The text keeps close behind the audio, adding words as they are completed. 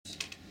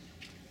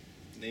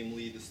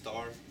namely the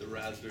star, the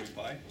Raspberry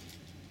Pi.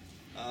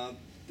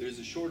 There's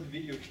a short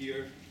video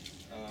here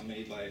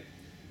made by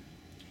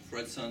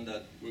Fred's son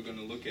that we're going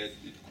to look at.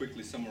 It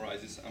quickly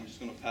summarizes. I'm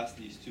just going to pass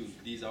these two.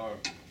 These are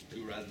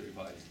two Raspberry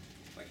Pis.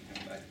 If I can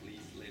come back,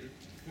 please, later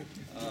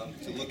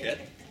to look at.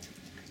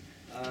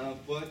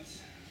 But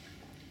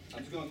I'm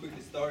just going to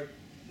quickly start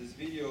this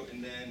video,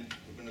 and then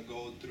we're going to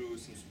go through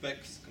some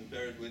specs,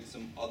 compare it with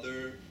some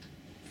other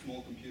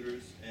small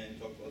computers, and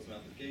talk about some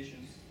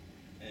applications,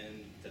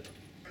 and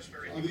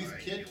etc. Are these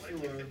kits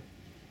or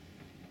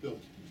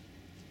built?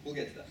 We'll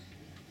get to that.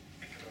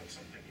 Think about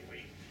something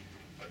you eat,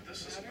 but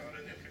this is about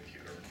a new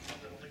computer, one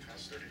that only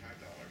costs $35.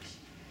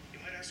 You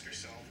might ask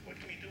yourself, what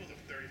can we do with a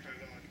 $35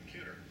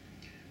 computer?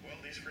 Well,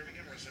 these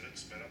Framingham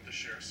residents met up to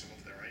share some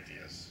of their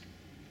ideas.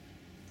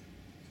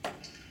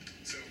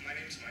 So my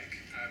name's Mike.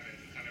 I'm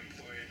an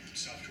unemployed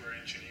software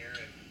engineer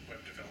and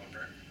web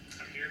developer.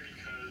 I'm here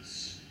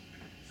because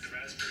the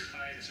Raspberry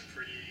Pi is a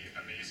pretty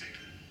amazing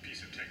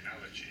piece of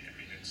technology. I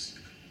mean, it's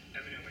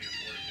evidently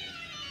affordable.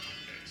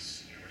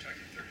 It's, we're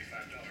talking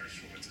 $35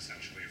 for what's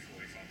essentially a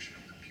fully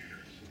functional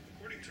computer.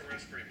 According to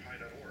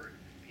RaspberryPi.org,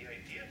 the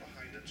idea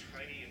behind a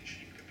tiny and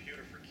cheap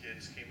computer for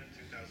kids came in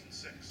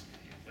 2006,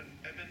 when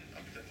Eben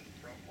Upton,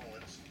 Rob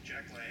Mullins,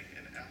 Jack Lang,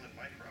 and Alan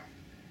Mycroft,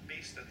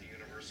 based at the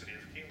University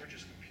of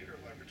Cambridge's Computer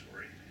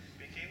Laboratory,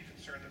 became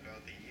concerned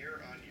about the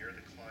year-on-year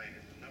decline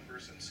in the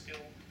numbers and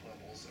skill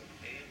levels of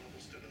A-level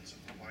students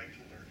applying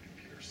to learn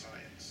computer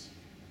science.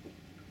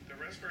 The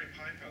Raspberry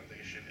Pi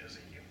Foundation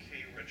is a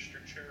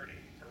UK-registered charity,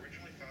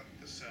 originally thought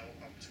to sell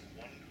up to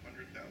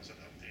 100,000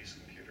 of these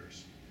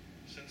computers.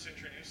 Since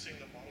introducing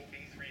the Model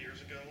B 3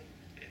 years ago,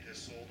 it has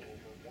sold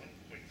over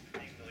 1.3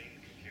 million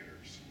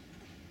computers.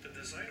 The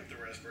design of the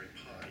Raspberry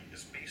Pi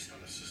is based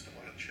on a system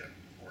on a chip,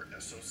 or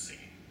SoC,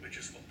 which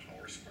is what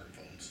powers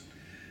smartphones.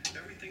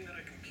 Everything that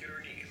a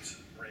computer needs,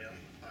 RAM,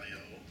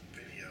 I/O,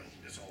 video,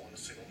 is all on a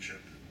single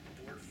chip. The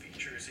board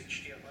features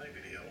HDMI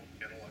video,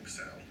 analog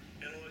sound,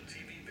 analog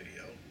TV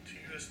video, two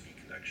USB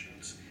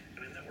connections,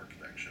 and a network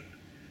connection.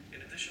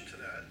 In addition to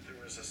that,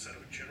 there is a set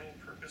of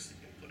general-purpose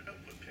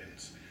input-output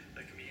pins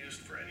that can be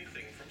used for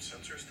anything from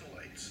sensors to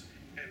lights,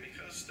 and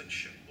because the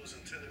chip was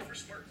intended for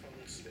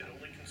smartphones, it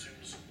only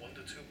consumes 1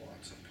 to 2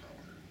 watts of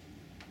power.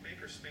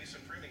 Makerspace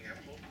in Framingham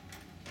hope.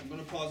 I'm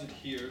going to pause it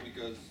here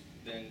because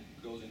then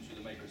it goes into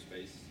the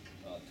makerspace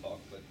talk,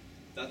 but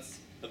that's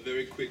a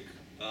very quick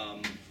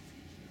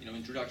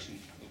introduction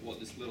of what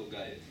this little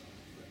guy is.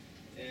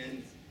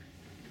 And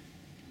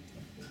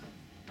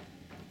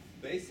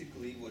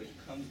basically what it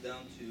comes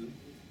down to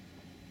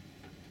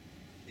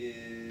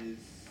is,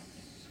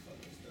 how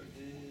do I start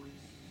this?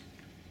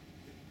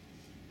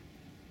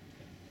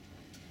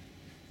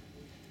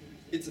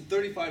 It's a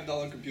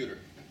 $35 computer.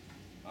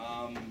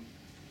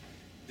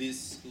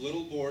 This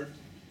little board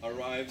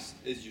arrives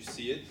as you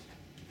see it.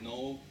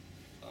 No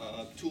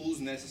tools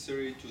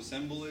necessary to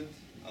assemble it.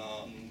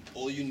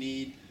 All you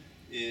need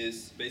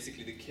is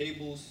basically the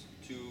cables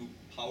to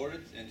power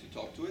it and to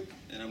talk to it,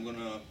 and I'm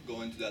gonna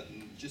go into that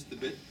in just a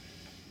bit.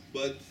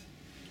 But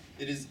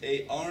it is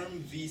a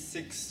ARM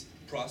v6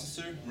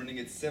 processor running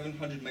at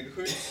 700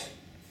 megahertz,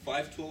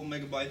 512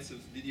 megabytes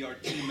of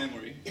DDR2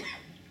 memory,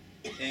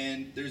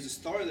 and there's a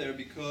star there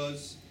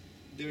because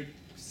there are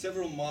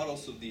several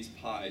models of these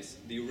Pis.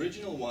 The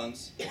original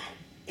ones,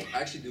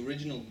 actually the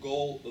original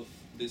goal of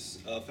this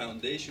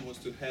foundation was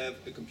to have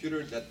a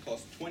computer that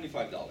cost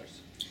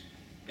 $25.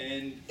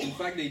 And in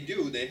fact they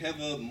do. They have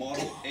a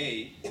Model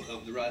A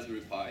of the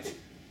Raspberry Pi,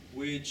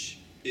 which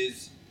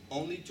is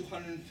only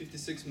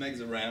 256 megs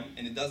of RAM,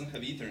 and it doesn't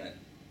have Ethernet.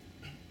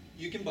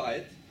 You can buy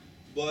it,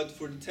 but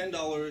for the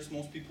 $10,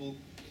 most people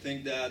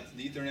think that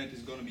the Ethernet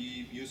is going to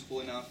be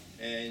useful enough,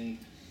 and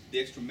the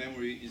extra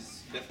memory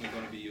is definitely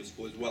going to be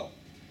useful as well.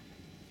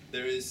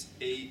 There is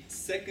a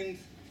second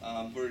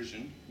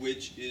version,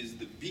 which is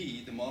the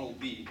B, the Model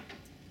B,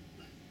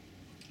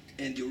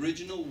 and the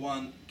original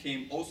one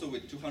came also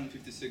with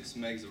 256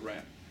 megs of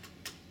RAM.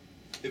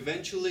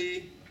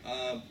 Eventually,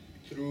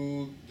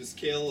 through the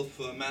scale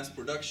of mass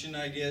production,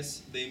 I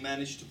guess, they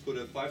managed to put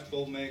a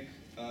 512 meg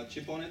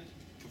chip on it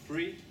for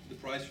free. The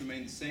price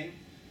remained the same.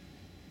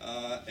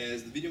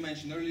 As the video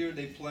mentioned earlier,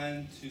 they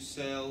plan to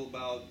sell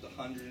about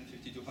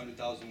 150 to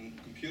 200,000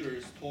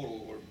 computers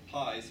total, or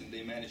Pis, and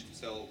they managed to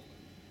sell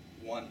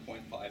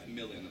 1.5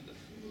 million of them.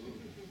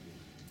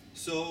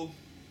 So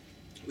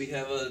we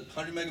have a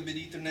 100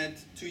 megabit Ethernet,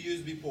 2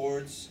 USB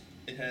ports.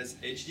 It has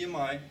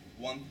HDMI,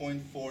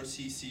 1.4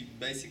 cc,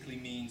 basically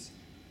means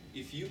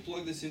if you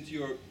plug this into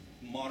your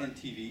modern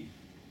TV,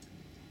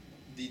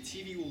 the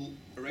TV will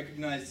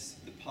recognize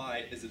the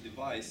Pi as a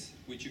device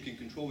which you can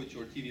control with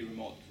your TV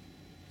remote.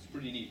 It's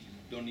pretty neat.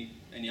 Don't need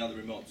any other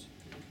remotes.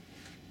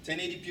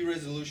 1080p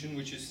resolution,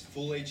 which is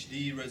full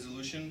HD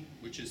resolution,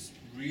 which is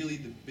really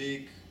the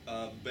big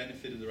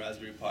benefit of the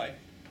Raspberry Pi.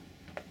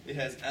 It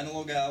has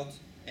analog out,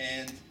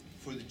 and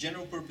for the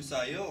general purpose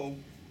I/O,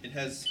 it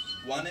has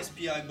one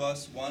SPI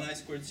bus, one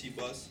I2C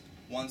bus,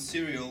 one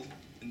serial,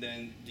 and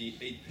then the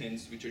 8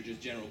 pins, which are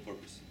just general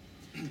purpose.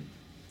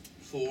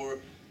 For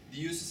The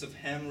uses of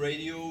ham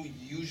radio,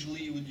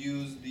 usually you would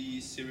use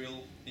the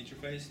serial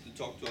interface to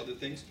talk to other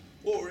things,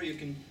 or you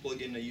can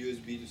plug in a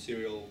USB to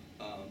serial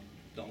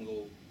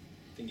dongle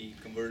thingy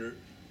converter,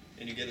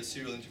 and you get a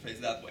serial interface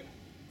that way.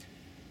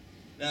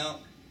 Now,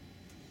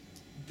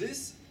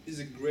 this is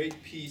a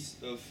great piece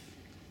of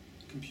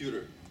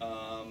computer.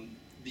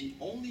 The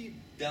only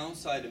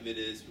downside of it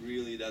is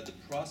really that the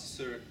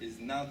processor is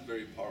not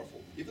very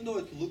powerful. Even though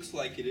it looks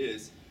like it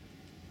is,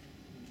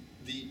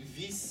 the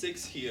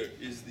V6 here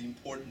is the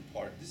important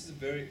part. This is a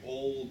very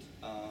old,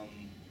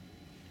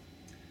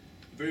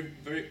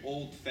 very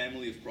old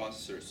family of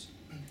processors.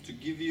 To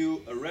give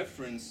you a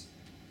reference,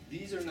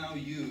 these are now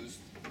used.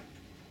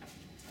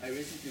 I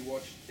recently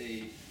watched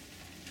a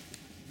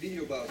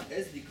video about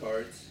SD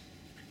cards.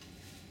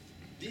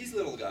 These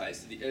little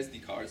guys, the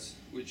SD cards,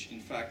 which in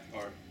fact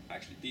are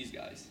actually these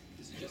guys.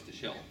 This is just a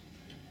shell.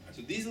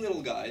 So these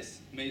little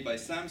guys, made by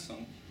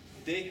Samsung,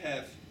 they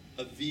have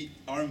a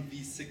ARM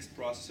V6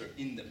 processor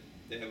in them.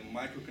 They have a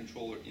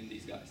microcontroller in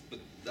these guys, but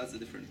that's a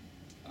different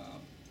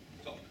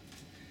talk.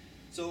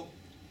 So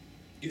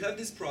you have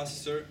this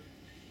processor.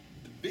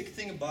 The big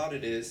thing about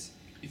it is,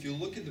 if you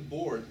look at the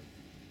board,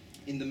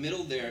 in the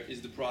middle there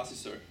is the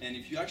processor, and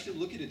if you actually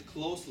look at it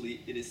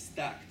closely, it is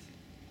stacked.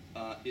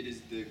 It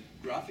is the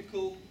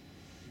graphical,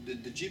 the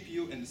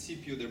GPU and the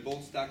CPU, they're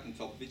both stacked on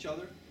top of each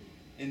other,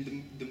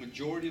 and the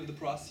majority of the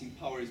processing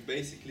power is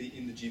basically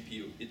in the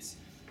GPU.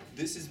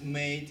 This is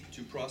made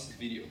to process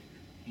video,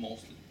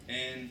 mostly.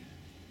 And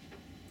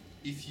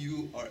if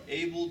you are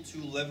able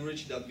to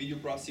leverage that video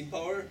processing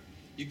power,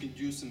 you can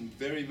do some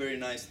very, very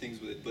nice things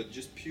with it, but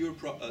just pure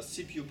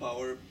CPU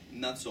power,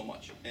 not so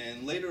much.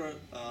 And later,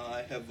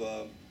 I have,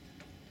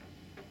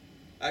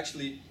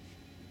 actually,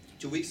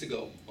 2 weeks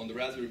ago, on the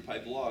Raspberry Pi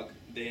blog,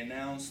 they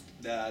announced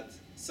that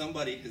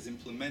somebody has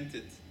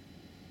implemented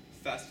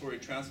fast Fourier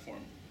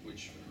transform,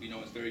 which we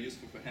know is very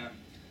useful for ham,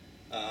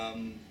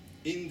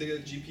 in the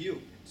GPU.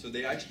 So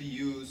they actually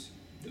use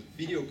the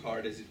video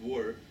card, as it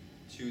were,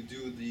 to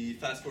do the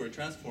fast Fourier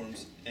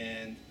transforms,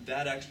 and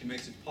that actually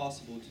makes it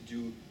possible to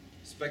do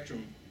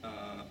spectrum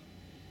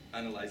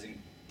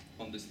analyzing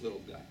on this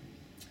little guy.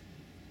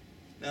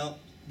 Now,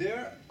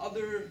 there are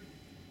other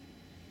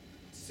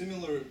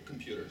similar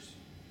computers,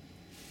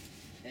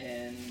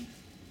 and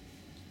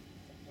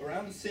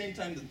around the same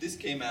time that this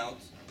came out,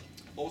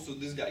 also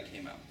this guy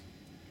came out.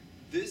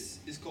 This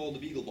is called the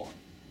BeagleBone.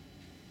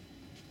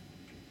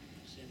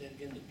 Say that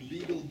again, the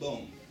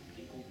BeagleBone.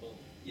 BeagleBone.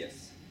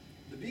 Yes.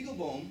 The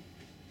BeagleBone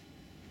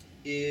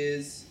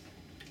is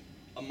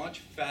a much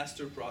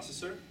faster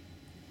processor,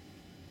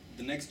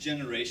 the next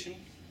generation,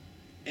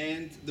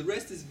 and the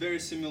rest is very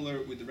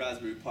similar with the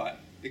Raspberry Pi,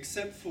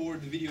 except for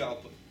the video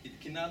output. It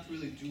cannot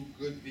really do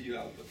good video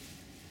output.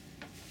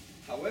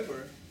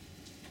 However,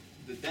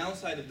 the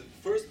downside of the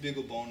first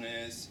BeagleBone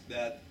is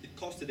that it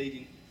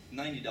costed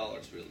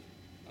 $90 really,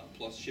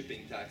 plus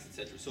shipping, tax,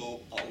 etc. So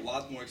a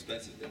lot more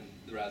expensive than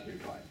the Raspberry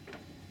Pi.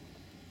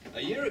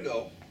 A year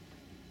ago,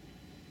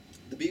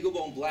 the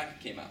BeagleBone Black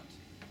came out.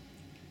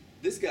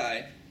 This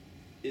guy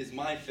is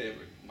my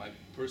favorite, my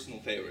personal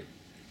favorite.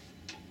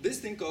 This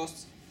thing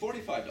costs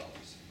 $45.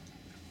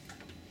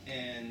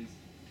 And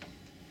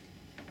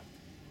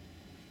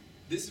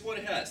this is what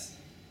it has.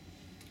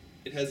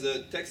 It has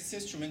a Texas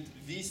Instrument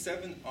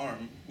V7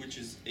 ARM, which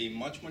is a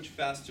much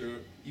faster,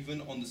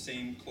 even on the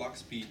same clock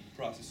speed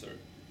processor,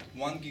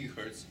 1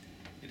 gigahertz.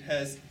 It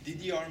has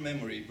DDR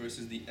memory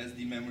versus the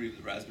SD memory of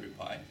the Raspberry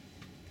Pi.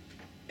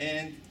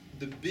 And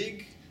the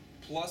big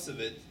plus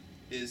of it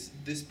is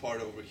this part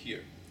over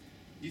here.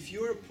 If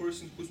you're a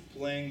person who's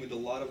playing with a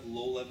lot of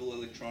low-level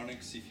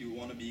electronics, if you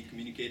want to be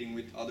communicating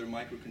with other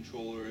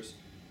microcontrollers,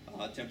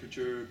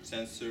 temperature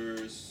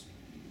sensors,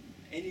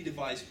 any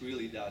device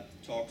really that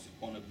talks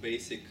on a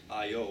basic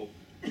I/O,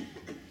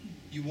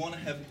 you want to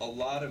have a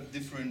lot of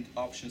different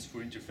options for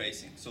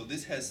interfacing. So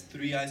this has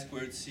 3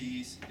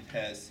 I2Cs, it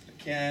has a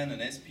CAN, an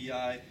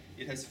SPI,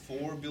 it has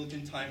 4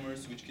 built-in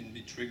timers which can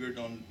be triggered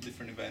on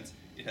different events.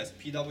 It has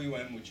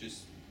PWM, which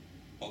is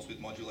pulse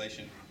width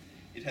modulation.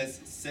 It has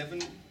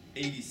 7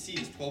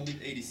 ADCs,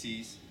 12-bit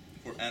ADCs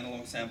for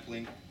analog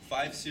sampling,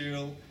 5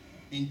 serial.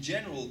 In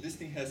general, this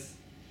thing has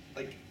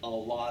like a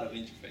lot of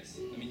interface.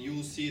 I mean, you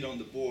will see it on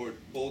the board.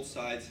 Both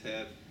sides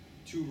have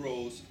 2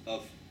 rows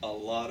of a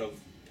lot of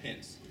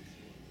pins.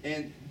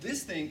 And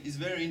this thing is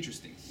very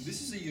interesting.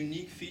 This is a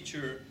unique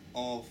feature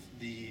of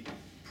the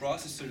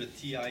processor that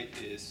TI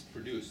is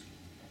produced.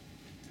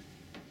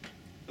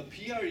 A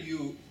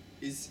PRU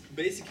is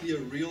basically a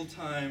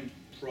real-time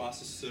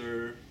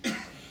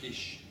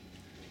processor-ish.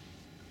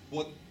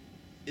 What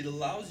it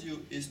allows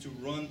you is to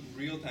run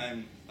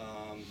real-time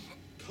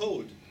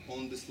code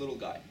on this little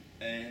guy.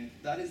 And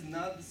that is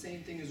not the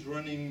same thing as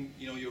running,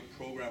 your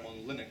program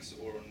on Linux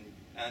or on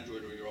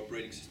Android or your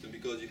operating system,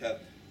 because you have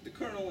the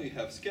kernel, you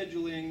have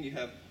scheduling, you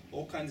have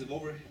all kinds of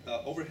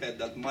overhead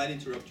that might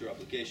interrupt your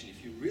application.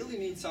 If you really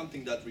need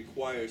something that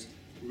requires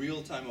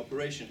real-time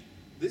operation,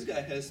 this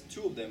guy has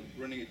 2 of them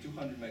running at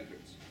 200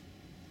 megahertz.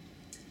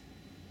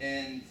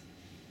 And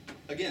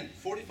again,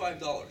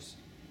 $45.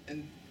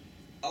 And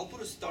I'll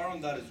put a star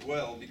on that as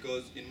well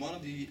because in one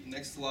of the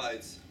next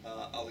slides,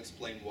 I'll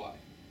explain why.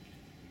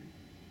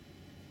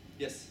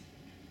 Yes?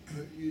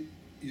 You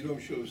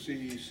don't show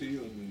CEC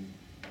on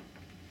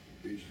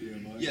the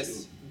HDMI?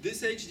 Yes, so-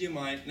 this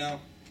HDMI, now,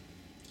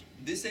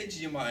 this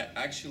HDMI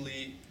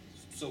actually,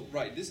 so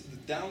right, this the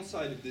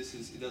downside of this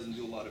is it doesn't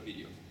do a lot of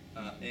video.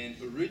 And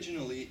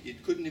originally,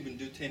 it couldn't even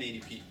do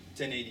 1080p,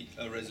 1080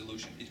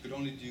 resolution. It could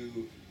only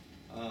do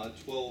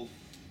 12,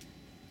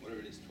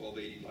 whatever it is,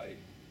 1280 by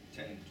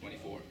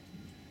 1024.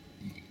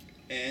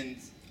 And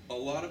a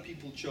lot of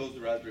people chose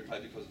the Raspberry Pi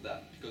because of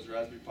that, because the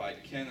Raspberry Pi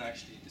can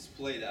actually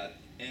display that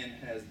and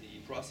has the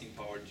processing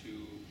power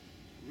to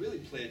really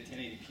play a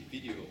 1080p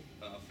video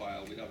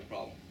file without a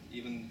problem,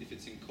 even if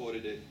it's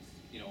encoded at,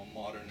 you know,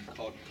 modern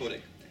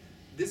codec.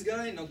 This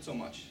guy, not so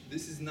much.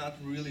 This is not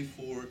really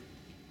for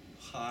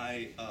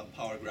high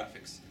power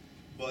graphics.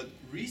 But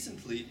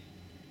recently,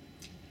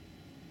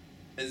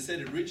 as I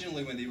said,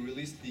 originally when they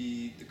released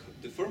the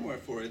firmware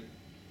for it,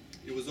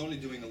 it was only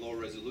doing a lower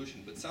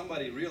resolution. But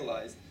somebody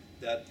realized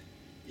that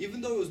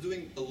even though it was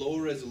doing a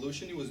lower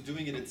resolution, it was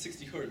doing it at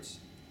 60 hertz.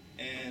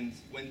 And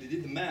when they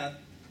did the math,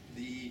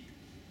 the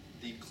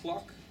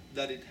clock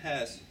that it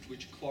has,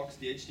 which clocks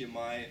the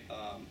HDMI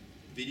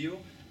video,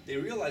 they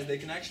realized they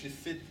can actually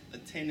fit a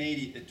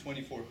 1080 at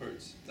 24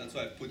 hertz. That's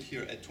why I put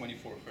here at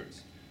 24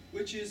 hertz,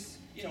 which is,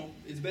 you know,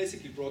 it's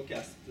basically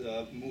broadcast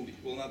movie.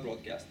 Well, not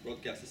broadcast.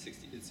 Broadcast is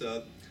 60. It's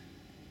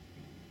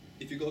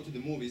if you go to the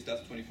movies,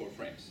 that's 24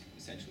 frames,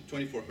 essentially,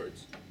 24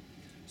 hertz.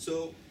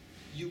 So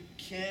you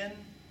can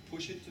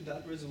push it to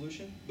that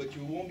resolution, but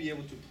you won't be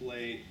able to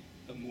play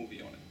a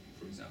movie on it,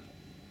 for example.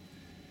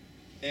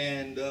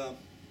 And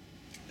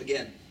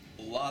again,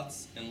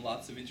 lots and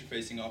lots of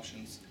interfacing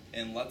options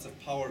and lots of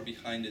power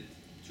behind it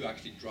to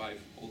actually drive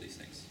all these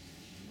things.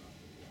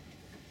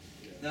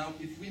 Now,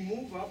 if we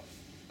move up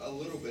a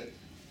little bit,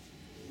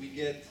 we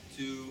get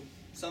to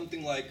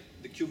something like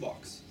the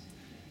Q-Box.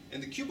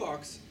 And the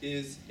Q-Box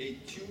is a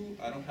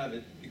I don't have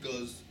it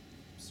because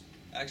it's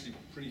actually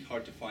pretty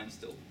hard to find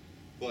still,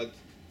 but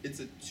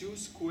it's a 2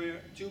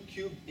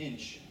 cube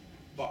inch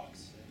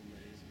box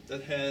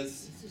that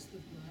has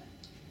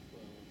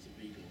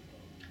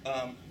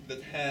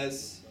that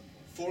has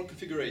 4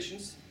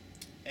 configurations,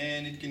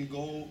 and it can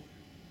go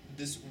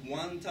this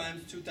 1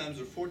 times, 2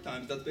 times, or 4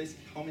 times. That's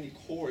basically how many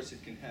cores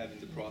it can have in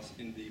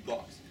the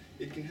box.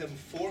 It can have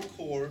a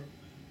 4-core,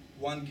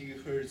 1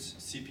 gigahertz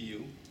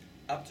CPU,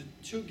 up to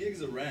 2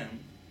 gigs of RAM.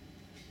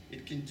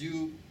 It can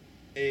do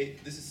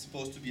this is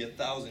supposed to be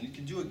 1,000. It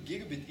can do a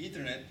gigabit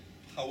Ethernet.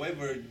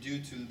 However, due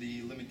to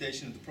the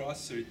limitation of the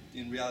processor,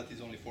 in reality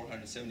it's only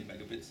 470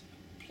 megabits,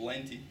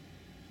 plenty.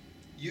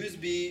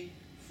 USB,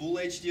 full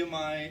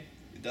HDMI,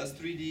 it does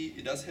 3D,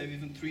 it does have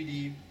even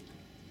 3D,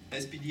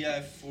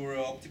 SPDIF for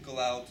optical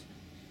out,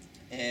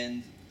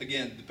 and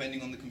again,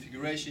 depending on the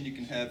configuration, you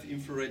can have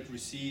infrared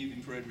receive,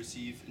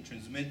 and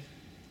transmit,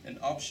 and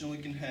optionally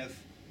you can have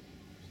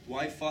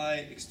Wi-Fi,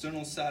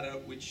 external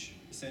SATA, which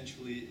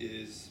essentially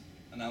is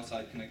an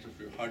outside connector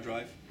for your hard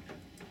drive,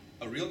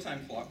 a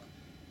real-time clock,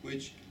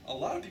 which a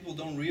lot of people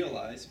don't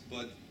realize,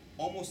 but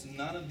almost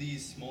none of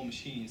these small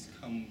machines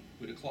come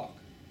with a clock.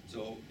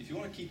 So if you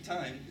want to keep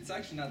time, it's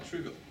actually not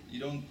trivial. You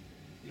don't,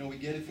 you know, we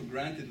get it for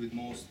granted with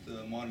most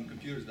modern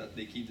computers that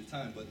they keep the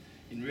time, but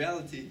in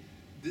reality,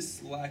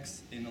 this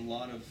lacks in a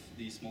lot of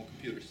these small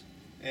computers,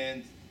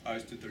 and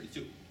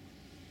RS-232.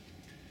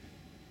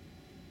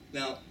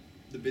 Now,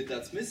 the bit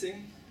that's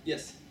missing,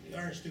 yes? The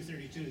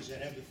RS-232, does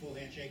that have the full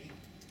handshaking?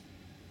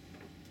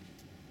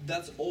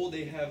 That's all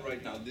they have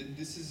right now.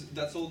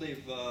 That's all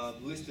they've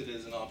listed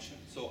as an option.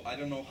 So I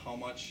don't know how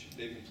much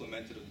they've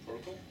implemented of the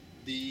protocol.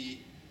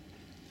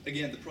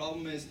 Again, the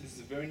problem is this is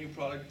a very new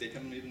product. They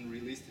haven't even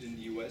released it in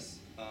the US.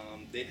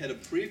 They had a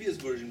previous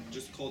version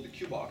just called the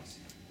Q-Box,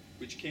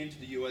 which came to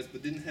the US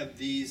but didn't have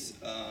these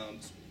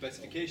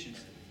specifications.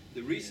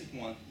 The recent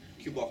one,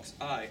 Q-Box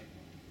I,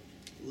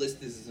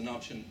 listed this as an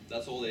option.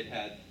 That's all they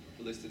had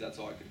listed. That's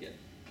all I could get.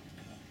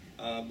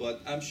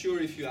 But I'm sure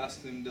if you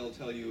ask them, they'll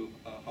tell you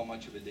how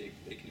much of it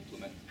they can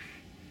implement.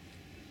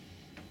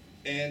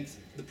 And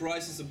the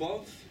price is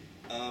above.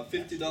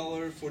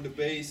 $50 for the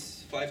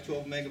base,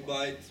 512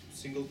 megabyte,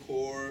 single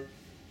core,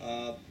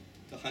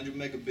 100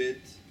 megabit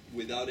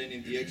without any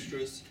of the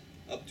extras,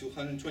 up to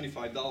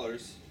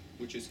 $125,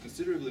 which is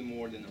considerably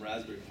more than the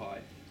Raspberry Pi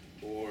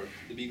or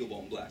the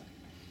BeagleBone Black.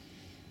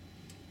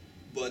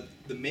 But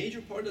the major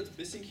part that's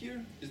missing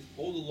here is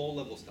all the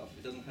low-level stuff.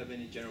 It doesn't have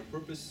any general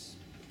purpose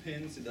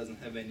pins, it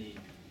doesn't have any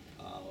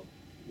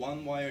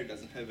one wire, it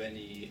doesn't have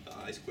any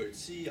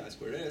I2C,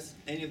 I2S,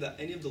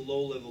 any of the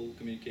low-level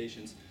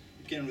communications.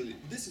 You can't really,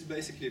 this is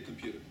basically a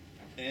computer.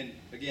 And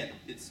again,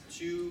 it's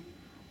 2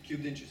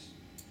 cubed inches.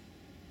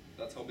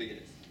 That's how big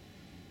it is.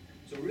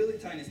 So really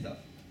tiny stuff.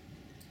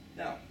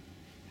 Now,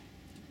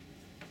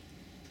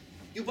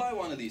 you buy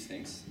one of these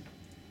things,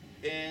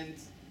 and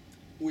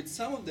with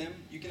some of them,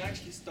 you can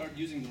actually start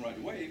using them right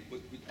away, but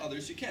with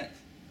others you can't.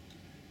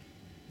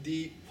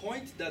 The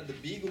point that the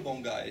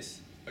BeagleBone guys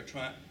are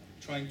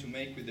trying to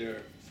make with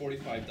their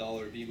 $45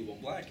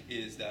 BeagleBone Black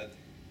is that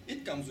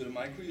It comes with a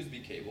micro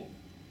USB cable.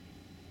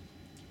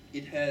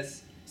 It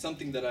has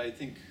something that I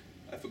think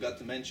I forgot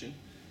to mention.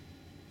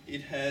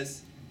 It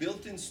has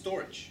built-in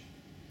storage.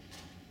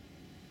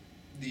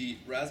 The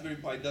Raspberry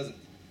Pi doesn't.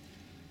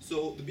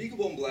 So the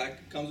BeagleBone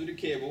Black comes with a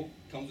cable,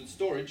 comes with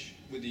storage,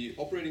 with the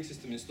operating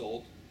system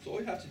installed. So all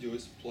you have to do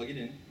is plug it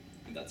in,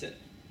 and that's it.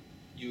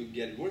 You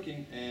get it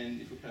working,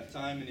 and if we have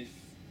time, and if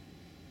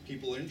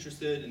people are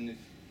interested, and if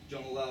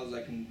John allows,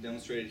 I can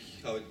demonstrate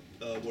how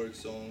it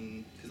works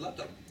on his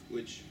laptop,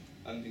 which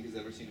I don't think he's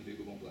ever seen a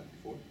BeagleBone Black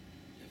before.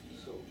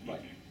 So,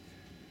 right.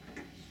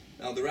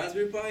 Now the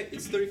Raspberry Pi,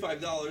 it's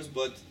 $35,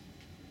 but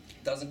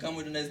it doesn't come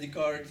with an SD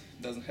card,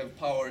 doesn't have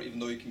power, even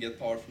though you can get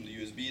power from the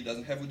USB. It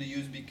doesn't have with the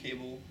USB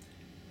cable.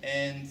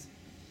 And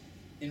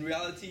in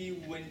reality,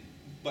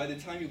 by the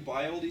time you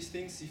buy all these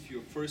things, if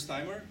you're a first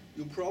timer,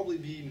 you'll probably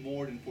be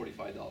more than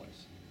 $45.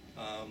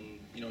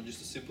 You know,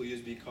 just a simple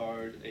USB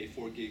card, a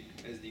 4 gig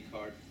SD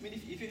card. I mean,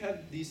 if you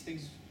have these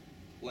things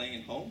laying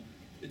at home,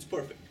 it's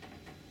perfect.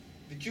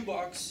 The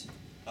Q-Box,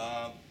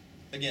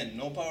 again,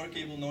 no power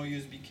cable, no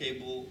USB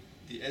cable.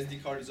 The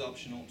SD card is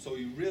optional, so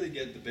you really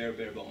get the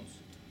bare bones.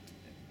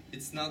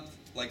 It's not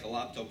like a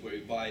laptop where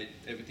you buy it,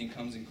 everything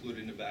comes included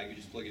in the bag, you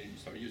just plug it in and you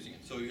start using it.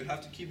 So you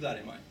have to keep that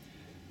in mind.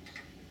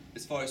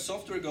 As far as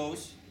software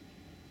goes,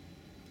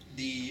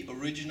 the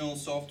original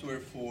software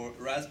for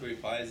Raspberry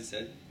Pi, as I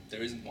said,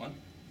 there isn't one,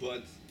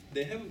 but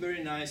they have a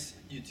very nice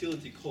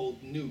utility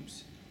called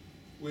Noobs,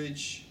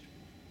 which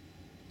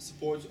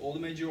supports all the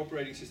major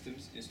operating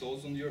systems,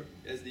 installs on your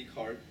SD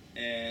card,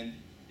 and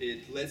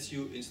it lets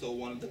you install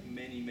one of the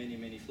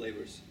many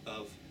flavors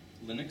of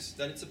Linux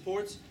that it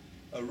supports.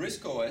 A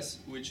RISC OS,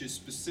 which is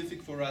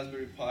specific for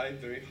Raspberry Pi,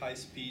 very high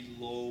speed,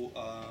 low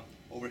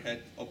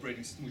overhead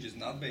operating system, which is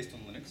not based on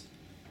Linux.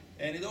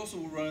 And it also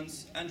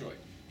runs Android.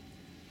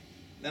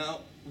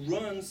 Now,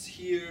 runs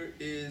here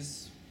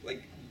is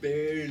like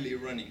barely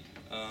running.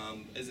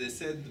 As I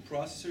said, the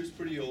processor is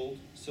pretty old,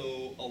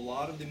 so a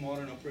lot of the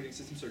modern operating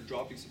systems are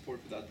dropping support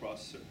for that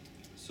processor.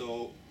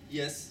 So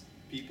yes,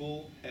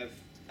 people have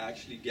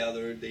actually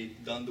gathered, they've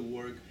done the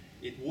work,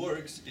 it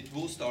works, it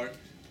will start,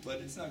 but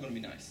it's not going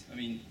to be nice. I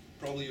mean,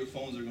 probably your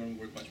phones are going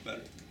to work much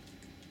better.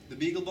 The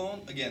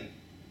BeagleBone, again,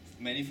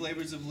 many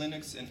flavors of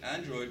Linux and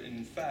Android, and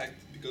in fact,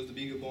 because the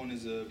BeagleBone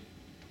is a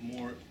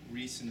more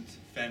recent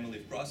family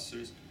of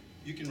processors,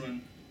 you can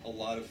run a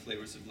lot of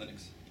flavors of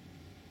Linux.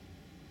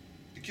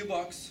 The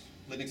Q-Box,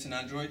 Linux and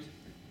Android,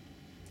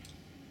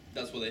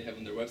 that's what they have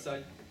on their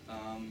website.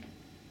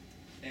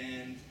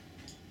 And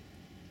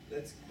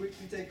let's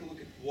quickly take a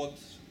look at what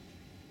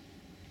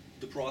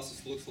the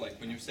process looks like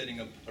when you're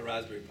setting up a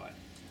Raspberry Pi.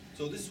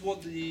 So this is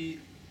what the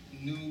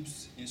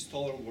Noobs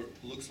installer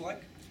looks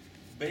like.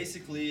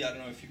 Basically, I don't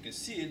know if you can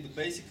see it, but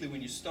basically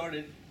when you start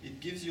it, it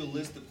gives you a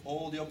list of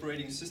all the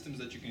operating systems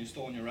that you can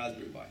install on your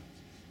Raspberry Pi.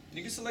 And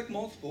you can select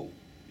multiple,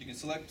 you can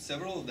select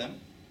several of them.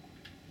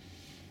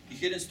 You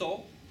hit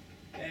install,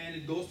 and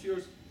it goes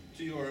to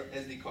your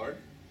SD card.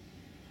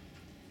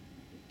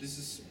 This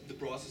is the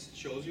process it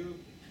shows you,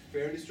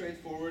 fairly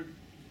straightforward.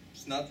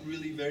 It's not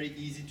really very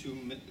easy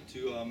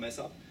to mess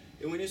up.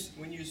 And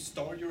when you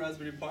start your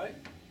Raspberry Pi,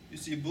 you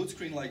see a boot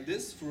screen like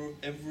this. For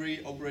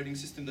every operating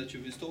system that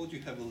you've installed, you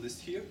have a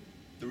list here.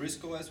 The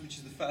RISC OS, which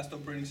is the fast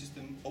operating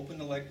system,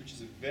 OpenELEC, which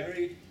is a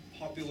very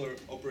popular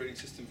operating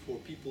system for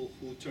people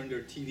who turn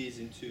their TVs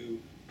into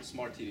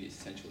smart TVs,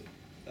 essentially.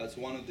 That's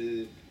one of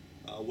the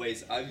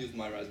ways I've used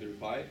my Raspberry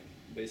Pi.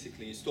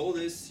 Basically install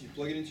this, you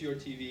plug it into your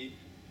TV,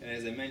 and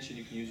as I mentioned,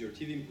 you can use your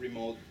TV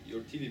remote. Your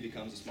TV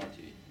becomes a smart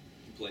TV. You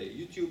can play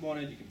YouTube on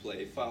it, you can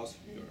play files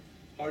from your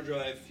hard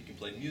drive, you can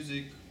play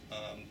music,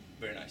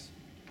 very nice.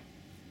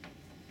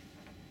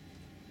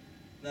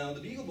 Now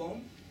the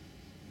BeagleBone,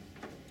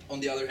 on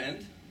the other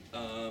hand,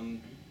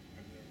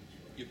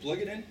 you plug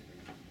it in,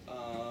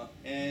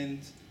 and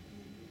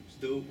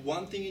the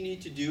one thing you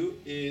need to do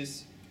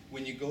is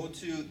when you go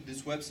to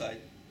this website,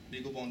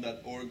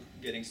 beaglebone.org,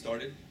 getting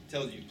started, it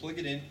tells you plug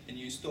it in and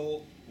you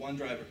install one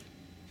driver.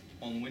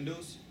 On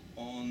Windows,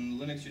 on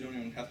Linux, you don't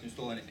even have to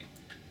install anything.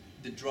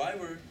 The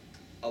driver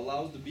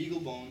allows the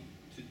BeagleBone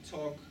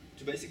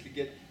to basically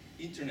get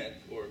internet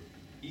or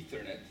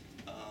Ethernet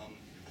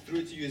through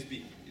its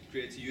USB. It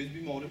creates a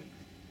USB modem,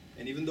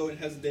 and even though it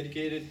has a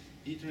dedicated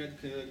Ethernet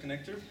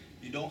connector,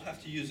 you don't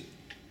have to use it.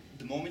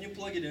 The moment you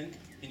plug it in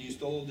and you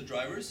install all the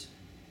drivers,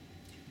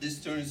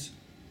 this turns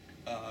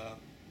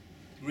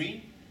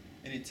green,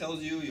 and it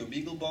tells you your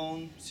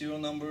BeagleBone serial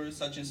number,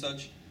 such and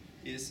such,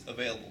 is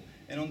available.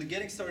 And on the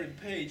Getting Started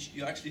page,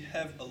 you actually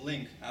have a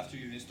link after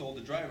you've installed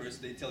the drivers.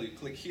 They tell you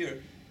click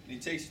here, and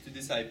it takes you to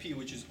this IP,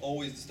 which is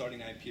always the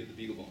starting IP of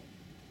the BeagleBone.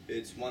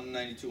 It's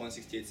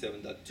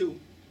 192.168.7.2, and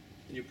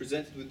you're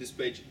presented with this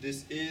page.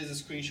 This is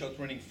a screenshot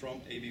running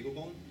from a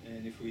BeagleBone,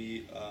 and if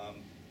we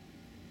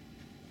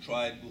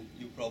try it,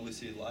 you'll probably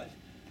see it live.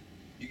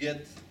 You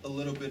get a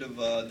little bit of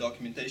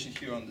documentation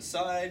here on the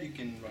side. You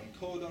can run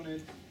code on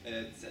it,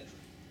 etc.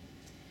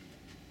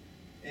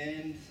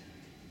 And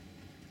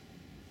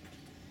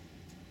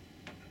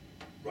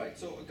right,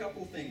 so a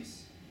couple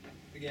things.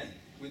 Again,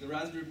 with the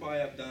Raspberry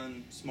Pi, I've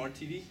done smart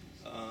TV.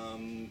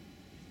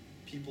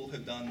 People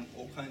have done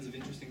all kinds of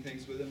interesting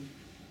things with them.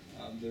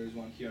 There's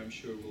one here, I'm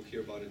sure we'll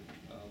hear about it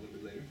a little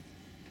bit later.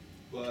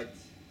 But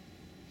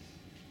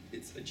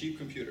it's a cheap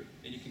computer,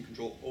 and you can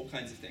control all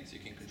kinds of things. You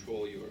can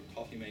control your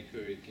coffee maker,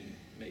 you can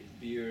make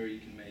beer, you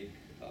can make,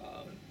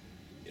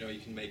 you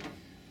can make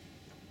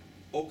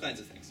all kinds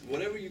of things.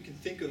 Whatever you can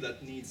think of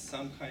that needs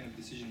some kind of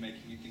decision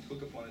making, you can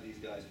hook up one of these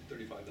guys for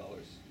 $35,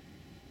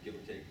 give or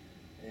take,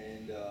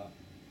 and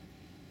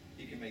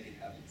you can make it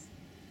happen.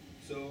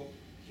 So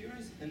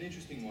here's an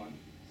interesting one.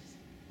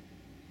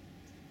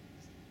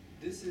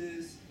 This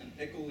is an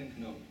Echolink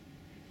node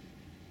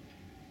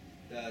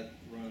that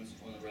runs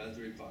on a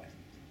Raspberry Pi.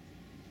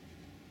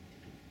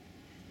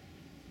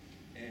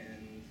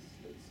 And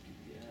let's skip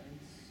the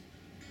ads.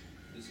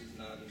 This is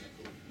not an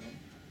Echolink node.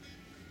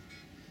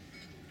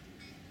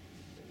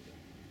 There we go.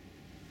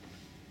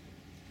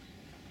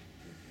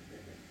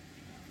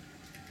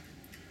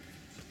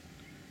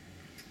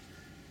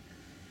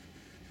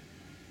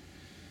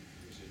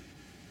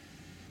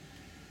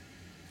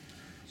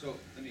 So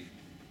let me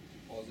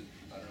pause it.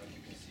 I don't know if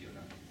you can see or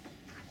not.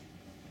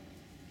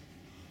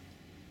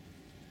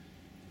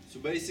 So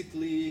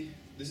basically,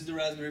 this is the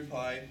Raspberry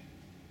Pi,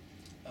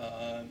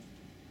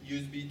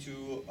 USB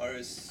to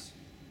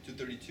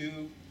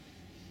RS-232,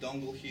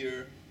 dongle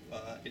here.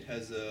 It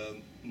has a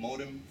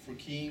modem for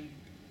keying,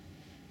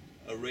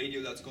 a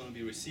radio that's going to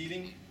be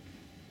receiving.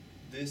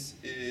 This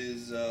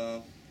is,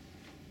 I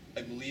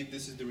believe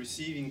this is the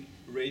receiving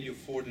radio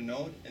for the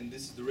node, and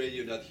this is the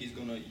radio that he's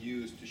going to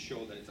use to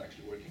show that it's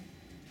actually working.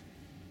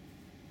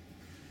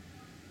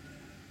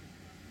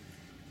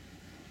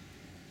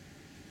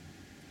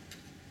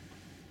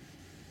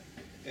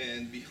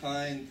 And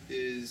behind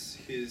is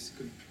his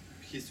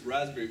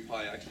Raspberry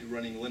Pi actually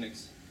running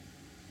Linux.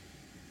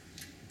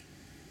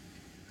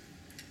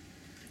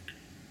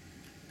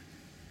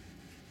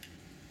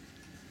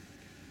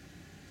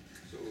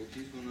 So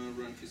he's gonna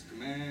run his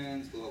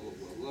commands, blah blah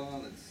blah blah.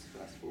 Let's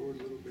fast forward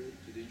a little bit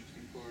to the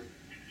interesting part.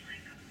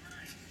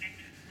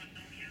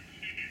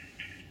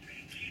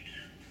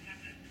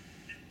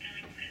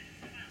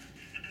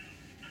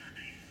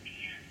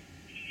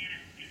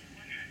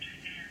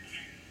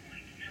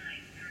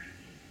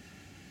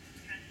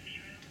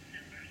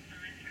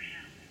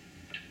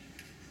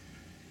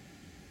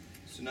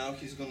 So now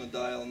he's going to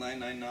dial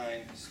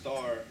 999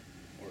 star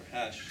or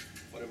hash,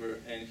 whatever,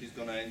 and he's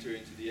going to enter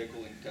into the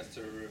Echolink test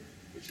server,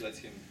 which lets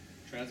him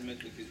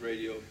transmit with his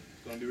radio.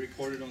 It's going to be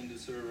recorded on the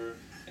server,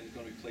 and it's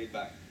going to be played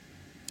back.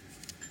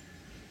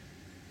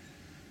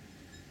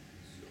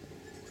 So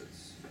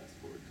let's fast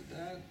forward to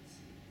that.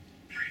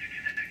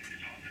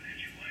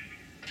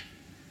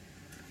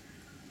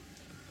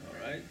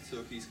 Alright,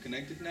 so he's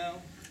connected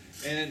now,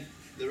 and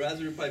the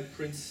Raspberry Pi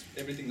prints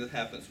everything that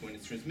happens when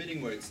it's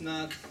transmitting, where it's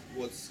not,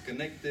 what's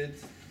connected,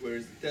 where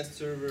is the test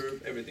server,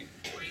 everything.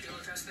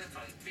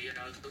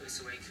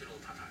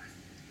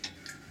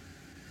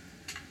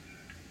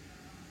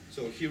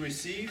 So he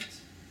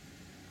received,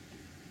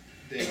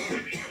 then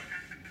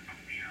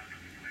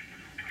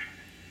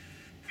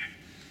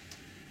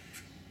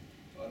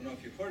I don't know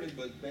if you heard it,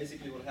 but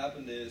basically what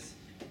happened is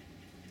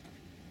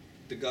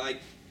the guy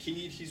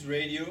keyed his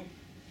radio,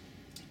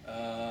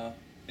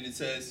 and it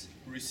says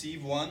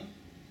receive 1.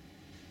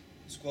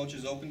 Squelch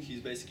is open, he's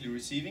basically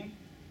receiving.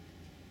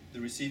 The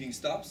receiving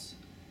stops.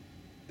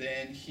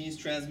 Then he's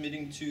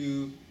transmitting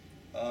to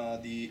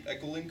the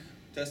Echolink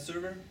test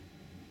server.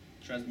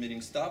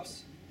 Transmitting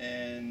stops,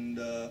 and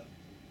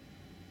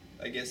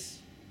I guess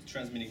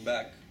transmitting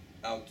back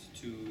out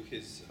to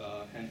his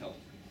handheld,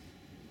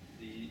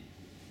 the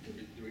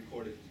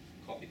recorded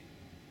copy.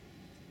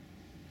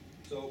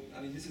 So,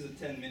 I mean, this is a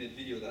 10-minute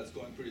video that's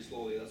going pretty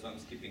slowly, that's why I'm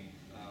skipping.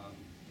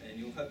 And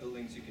you'll have the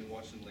links, you can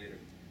watch them later.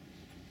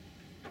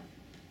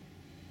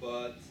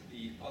 But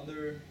the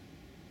other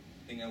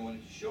thing I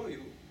wanted to show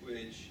you,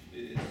 which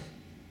is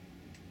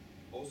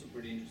also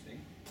pretty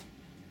interesting.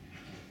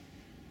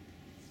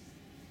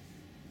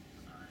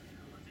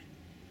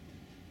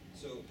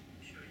 So,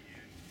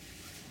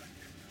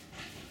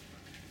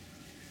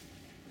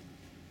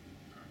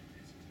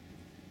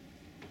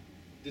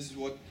 this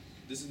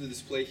is the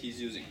display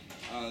he's using.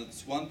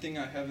 It's one thing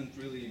I haven't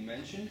really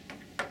mentioned.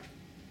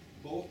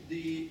 Both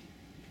the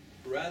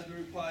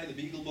Raspberry Pi, the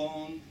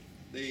BeagleBone,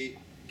 they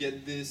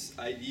get this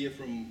idea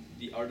from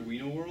the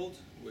Arduino world,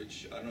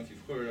 which I don't know if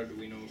you've heard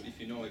Arduino. If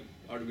you know it,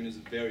 Arduino is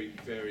very,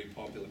 very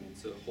popular. I mean,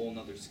 it's a whole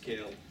nother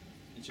scale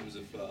in terms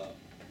of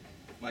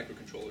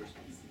microcontrollers.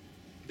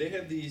 They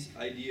have this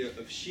idea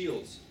of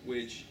Shields,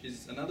 which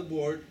is another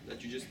board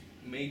that you just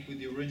make with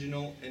the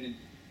original, and it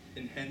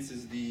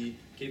enhances the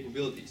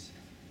capabilities.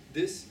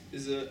 This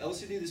is a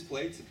LCD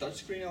display. It's a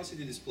touchscreen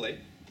LCD display,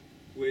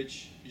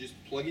 which you just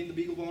plug in the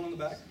BeagleBone on the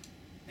back,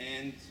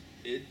 and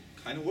it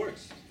kind of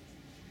works.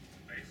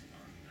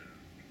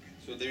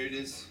 So there it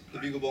is, the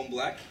BeagleBone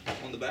black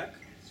on the back.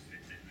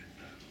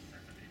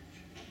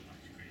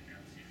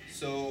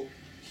 So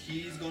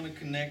he's going to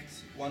connect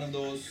one of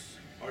those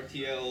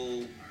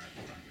RTL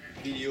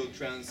video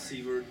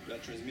transceiver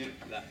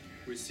that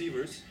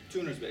receivers,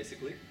 tuners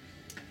basically,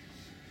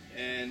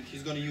 and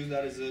he's going to use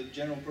that as a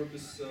general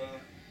purpose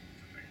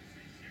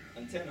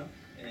antenna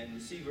and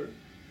receiver.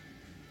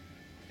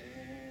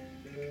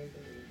 And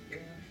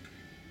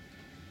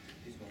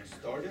he's going to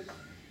start it,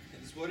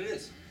 and this is what it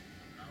is,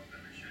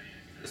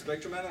 the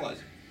spectrum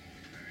analyzer.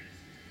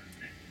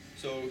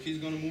 So he's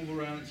going to move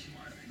around.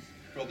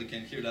 You probably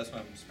can't hear, that's why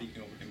I'm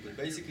speaking over him, but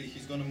basically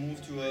he's going to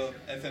move to a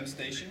FM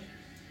station,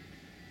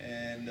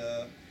 and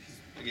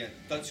again,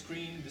 touch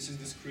screen. This is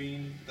the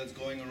screen that's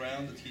going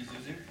around that he's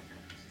using.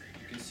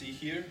 You can see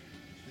here,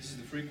 this is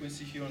the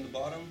frequency here on the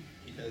bottom.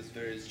 It has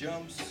various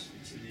jumps.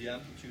 This is the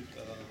amplitude,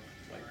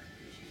 like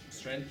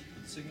strength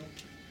of the signal.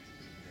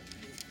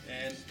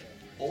 And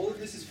all of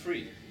this is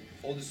free.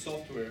 All the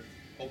software,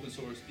 open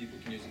source, people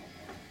can use it.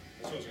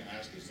 That's what I was going to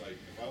ask. Is like,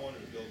 if I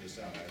wanted to build this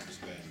out, I have to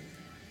spend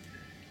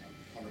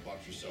 $100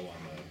 or so on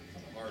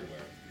the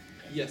hardware.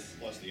 And Yes.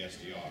 Plus the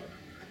SDR.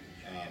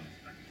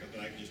 But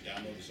then I can just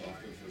download the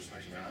software for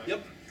Spectrum Analyzer?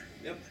 Yep,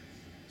 yep.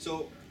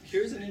 So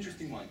here's an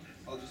interesting one.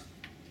 I'll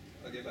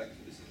get back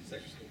to this in a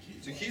second.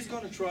 So he's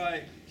going to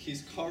try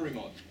his car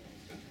remote.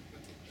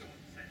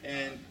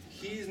 And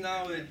he's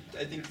now at,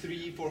 I think,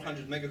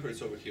 300-400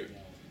 megahertz over here.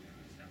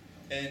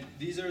 And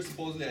these are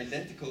supposedly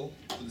identical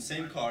to the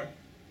same car.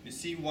 You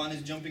see one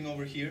is jumping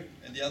over here,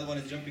 and the other one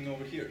is jumping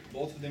over here.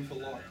 Both of them for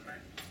lock,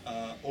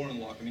 or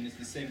unlock. I mean, it's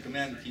the same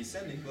command that he's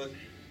sending, but,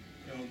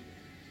 you know,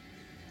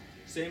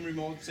 same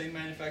remote, same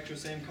manufacturer,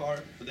 same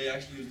car, but they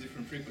actually use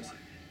different frequency.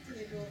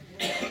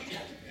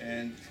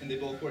 And they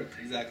both work,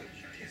 exactly.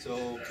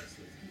 So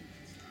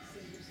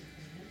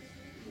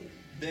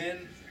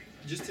then,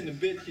 just in a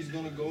bit, he's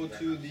going to go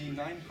to the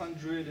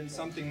 900 and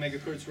something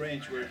megahertz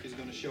range, where he's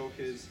going to show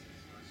his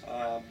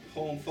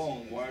home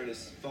phone,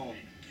 wireless phone.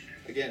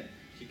 Again,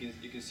 you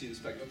can see the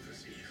spectrum.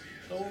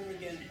 Go over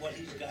again what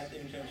he's got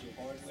there in terms of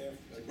hardware.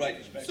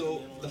 Right. Spectrum So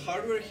analyzer. the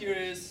hardware here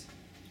is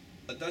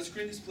a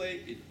touchscreen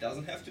display. It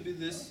doesn't have to be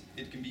this.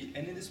 It can be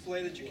any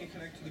display that you can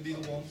connect to the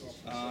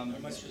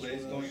BeagleBone. Display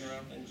is going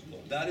around.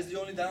 That is the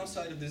only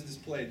downside of this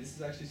display. This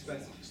is actually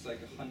expensive. It's like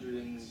 $100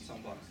 and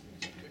some bucks.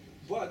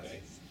 But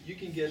you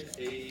can get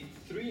a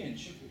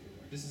 3-inch.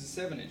 This is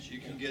a 7-inch. You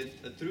can get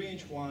a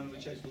 3-inch one,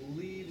 which I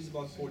believe is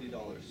about $40.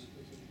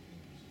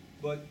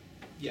 But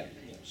yeah.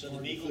 So the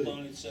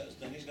BeagleBone, it says,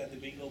 then he's got the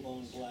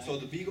BeagleBone black. So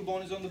the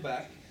BeagleBone is on the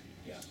back.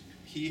 Yeah.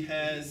 He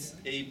has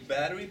a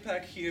battery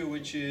pack here,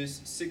 which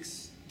is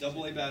 6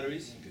 AA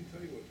batteries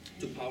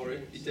to power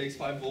it. It takes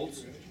 5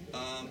 volts.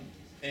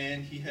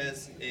 And he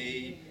has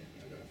a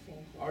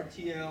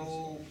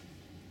RTL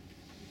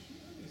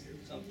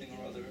something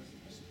or other.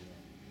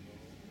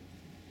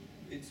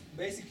 It's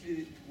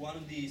basically one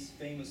of these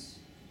famous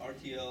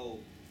RTL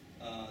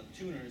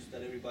tuners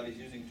that everybody's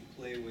using to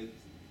play with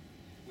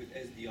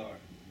SDR.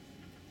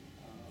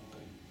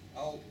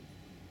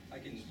 I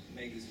can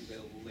make this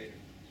available later.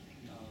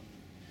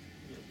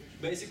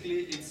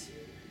 Basically,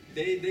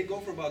 they go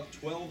for about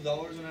 $12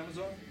 on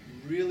Amazon,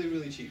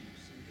 really cheap.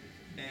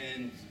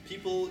 And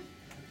people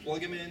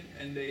plug them in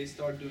and they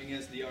start doing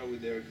SDR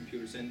with their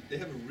computers, and they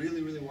have a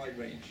really wide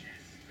range.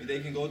 I mean, they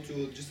can go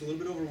to just a little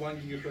bit over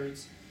 1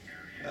 gigahertz.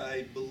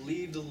 I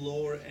believe the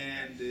lower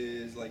end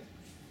is like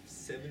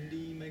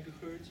 70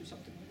 megahertz or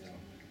something like that.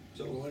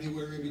 So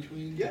anywhere in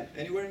between? Yeah,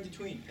 anywhere in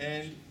between.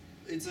 And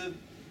it's a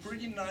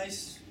pretty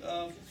nice,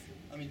 I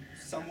mean,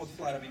 somewhat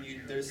flat. I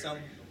mean, there's some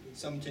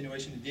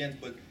attenuation at the end,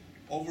 but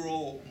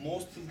overall,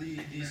 most of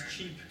these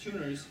cheap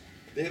tuners,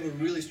 they have a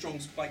really strong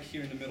spike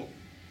here in the middle.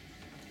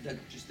 That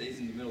just stays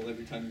in the middle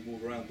every time you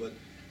move around. But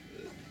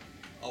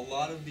a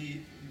lot of the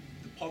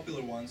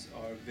popular ones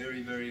are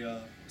very,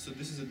 so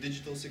this is a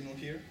digital signal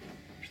here.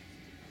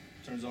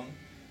 Turns on.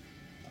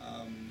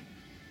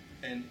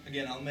 And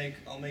again, I'll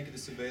make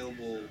this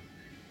available.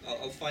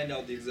 I'll find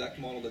out the exact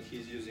model that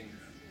he's using,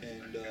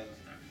 and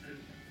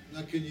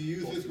Now, can you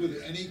use this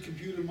with any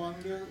computer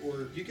monitor,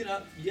 or? you can.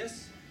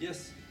 Yes.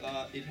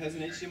 It has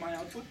an HDMI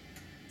output,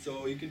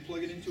 so you can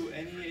plug it into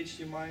any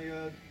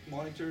HDMI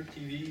monitor,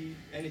 TV,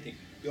 anything.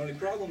 The only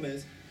problem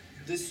is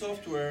this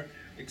software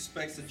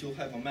expects that you'll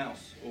have a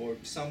mouse or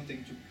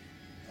something to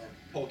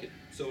poke it.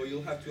 So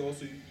you'll have to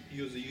also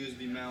use a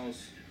USB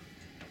mouse.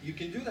 You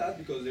can do that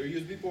because there are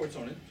USB ports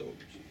on it. So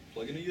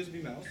plug in a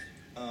USB mouse,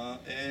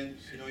 and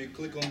you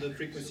click on the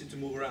frequency to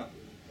move around.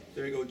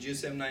 There you go,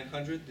 GSM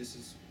 900. This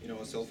is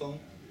a cell phone.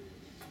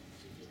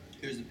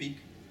 Here's the peak.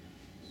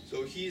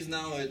 So he's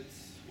now at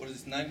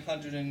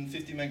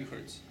 950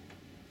 megahertz.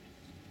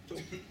 So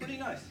pretty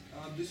nice.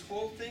 This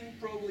whole thing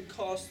probably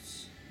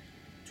costs,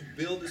 to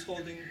build this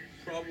whole thing,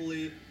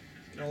 probably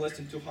less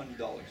than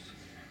 $200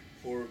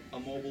 for a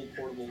mobile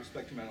portable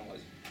spectrum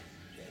analyzer.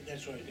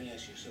 That's what I was going to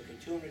ask you. So for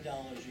 $200,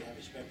 you have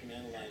a spectrum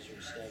analyzer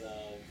instead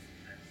of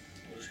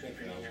what a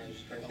spectrum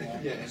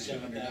analyzer Yeah,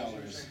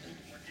 $7,000.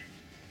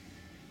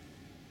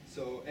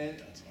 So, and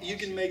you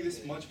can make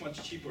this much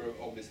cheaper,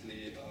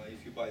 obviously,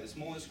 if you buy the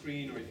smaller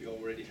screen or if you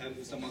already have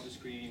some other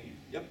screen.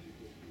 Yep.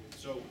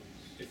 So,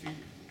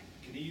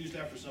 can he use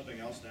that for something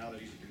else now that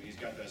he's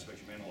got that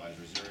spectrum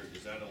analyzer?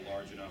 Is that a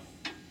large enough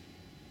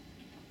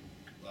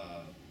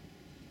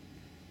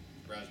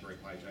Raspberry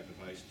Pi type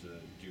device to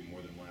do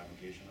more than one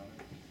application on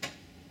it?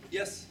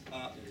 Yes,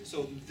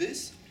 so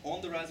this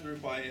on the Raspberry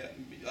Pi,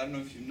 I don't know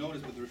if you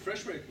noticed, but the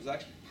refresh rate was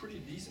actually pretty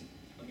decent.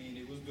 I mean,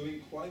 it was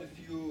doing quite a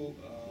few.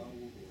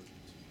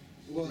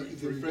 Well,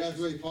 is it the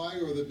Raspberry Pi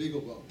or the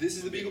BeagleBone? This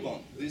is the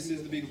BeagleBone. This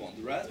is the BeagleBone.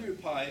 The Raspberry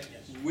Pi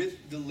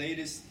with the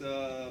latest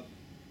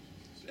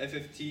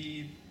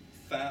FFT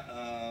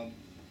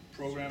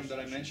program that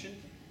I mentioned,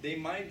 they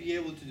might be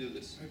able to do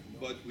this,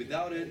 but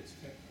without it,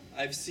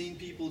 I've seen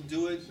people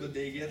do it, but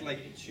they get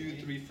like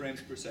 2-3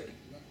 frames per second,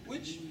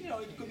 which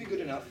it could be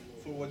good enough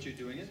for what you're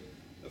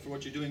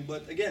doing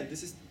But again,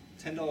 this is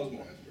 $10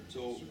 more.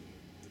 So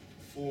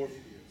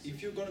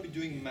if you're going to be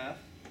doing math,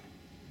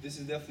 this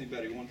is definitely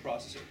better. You want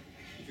processor.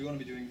 If you're going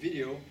to be doing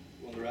video,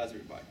 you want the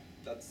Raspberry Pi.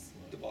 That's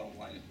the bottom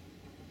line,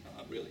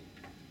 really.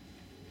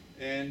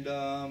 And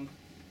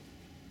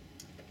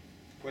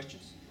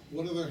questions?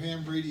 What other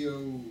ham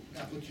radio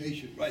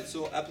applications? Right,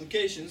 so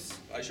applications,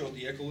 I showed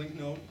the Echolink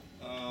node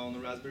on the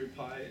Raspberry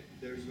Pi.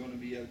 There's going to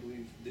be, I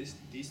believe, this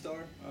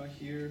D-Star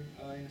here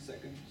in a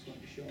second. It's going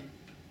to be shown.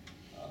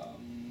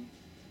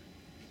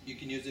 You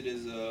can use it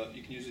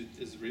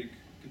as rig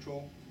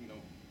control,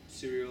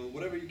 serial,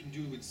 whatever you can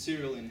do with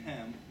serial in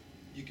ham,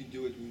 you can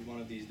do it with one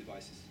of these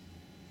devices.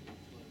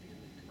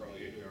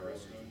 Probably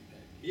ADRS node?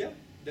 Yeah,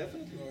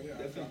 definitely. Oh, yeah,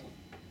 definitely.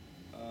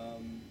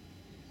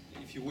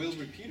 If you will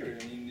repeater,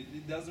 I mean,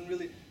 it doesn't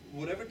really,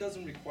 whatever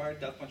doesn't require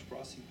that much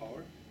processing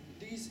power,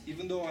 these,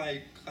 even though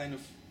I kind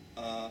of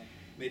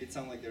made it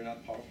sound like they're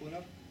not powerful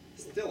enough,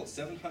 still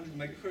 700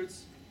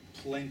 megahertz,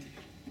 plenty.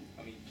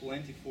 I mean,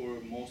 plenty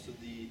for most of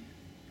the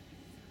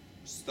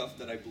stuff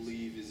that I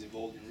believe is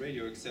involved in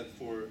radio, except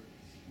for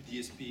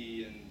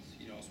DSP and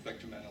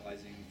spectrum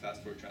analyzing,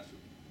 fast forward transfer,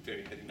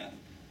 very heavy math.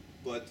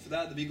 But for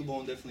that, the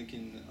BeagleBone definitely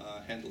can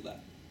handle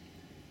that.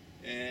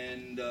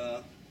 And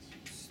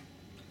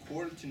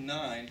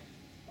 8:45,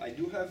 I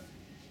do have,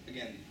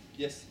 again,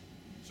 yes?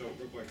 So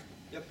real quick,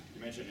 Yep.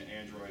 you mentioned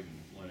Android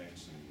and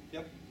Linux, and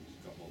Yep.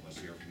 a couple of us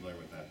here are familiar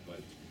with that,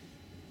 but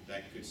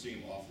that could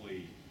seem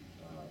awfully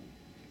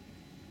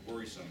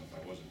worrisome if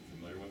I wasn't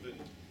familiar with it.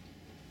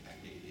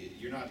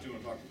 You're not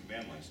doing talking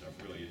command line stuff,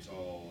 really. Is it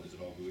all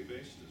GUI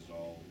based? Is it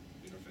all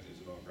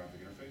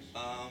graphic interface?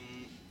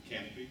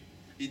 Can it be?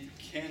 It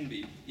can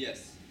be,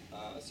 yes.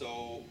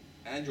 So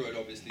Android,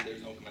 obviously,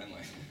 there's no command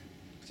line.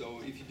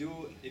 So if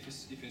you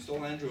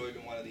install Android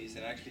on one of these,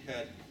 and I actually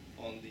had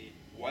on the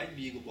white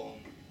BeagleBone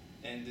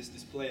and this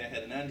display, I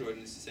had an Android,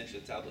 and it's essentially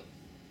a tablet,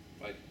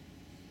 right?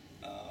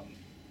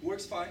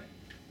 Works fine.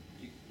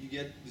 You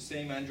get the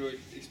same Android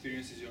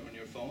experience as on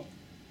your phone,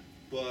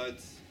 but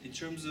in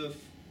terms of,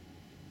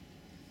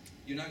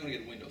 you're not going to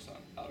get Windows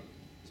out of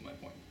it, is my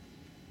point.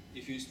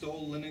 If you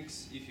install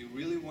Linux, if you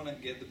really want to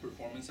get the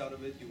performance out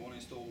of it, you want to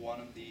install one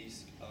of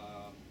these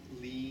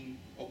lean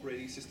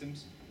operating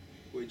systems,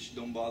 which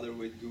don't bother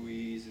with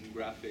GUIs and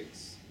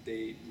graphics.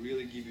 They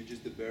really give you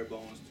just the bare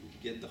bones to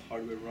get the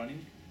hardware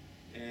running,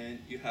 and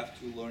you have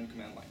to learn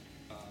command line.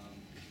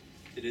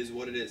 It is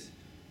what it is.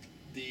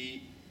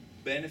 The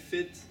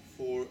benefit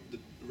for the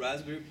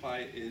Raspberry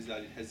Pi is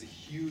that it has a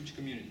huge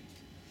community.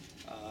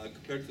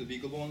 Compared to the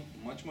BeagleBone,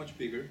 much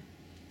bigger.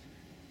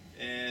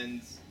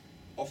 And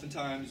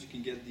oftentimes you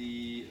can get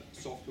the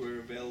software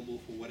available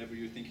for whatever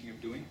you're thinking of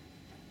doing.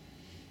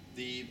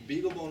 The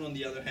BeagleBone, on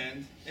the other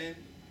hand, and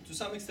to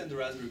some extent the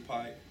Raspberry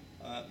Pi,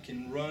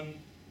 can run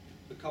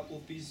a couple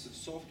of pieces of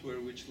software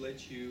which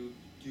let you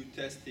do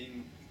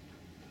testing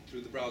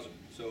through the browser.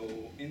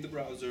 So in the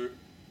browser,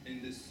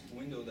 in this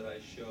window that I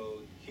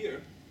showed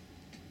here,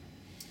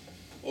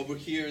 over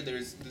here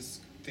there's this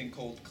thing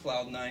called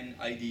Cloud9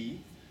 IDE.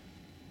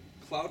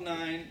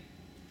 Cloud9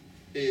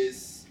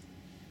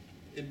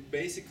 it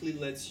basically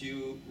lets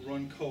you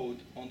run code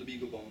on the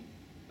BeagleBone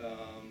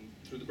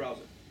through the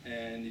browser.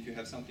 And if you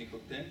have something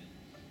hooked in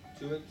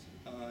to it,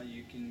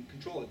 you can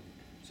control it.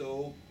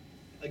 So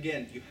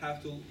again,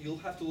 you'll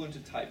have to learn to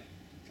type.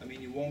 I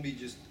mean, it won't be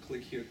just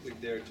click here, click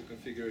there to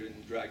configure it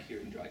and drag here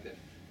and drag there.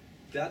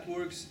 That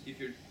works if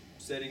you're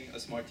setting a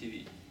smart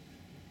TV.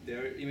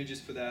 There are images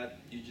for that.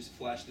 You just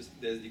flash the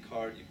SD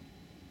card, you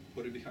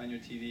put it behind your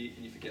TV,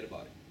 and you forget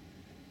about it.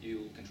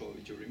 You control it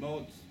with your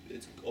remote.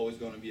 It's always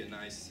going to be a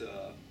nice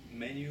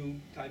menu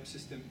type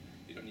system.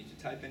 You don't need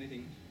to type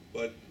anything.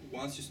 But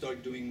once you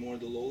start doing more of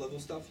the low-level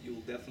stuff,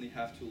 you'll definitely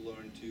have to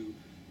learn to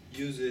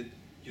use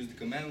the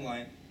command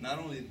line. Not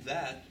only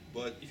that,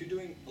 but if you're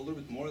doing a little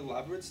bit more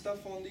elaborate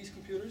stuff on these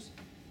computers,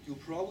 you'll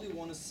probably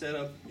want to set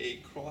up a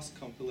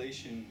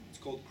cross-compilation, it's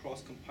called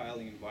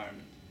cross-compiling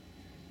environment.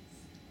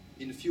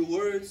 In a few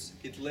words,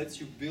 it lets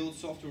you build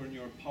software on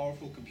your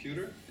powerful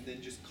computer and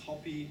then just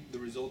copy the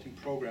resulting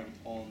program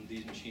on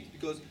these machines.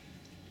 Because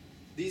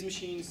these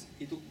machines,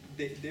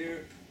 the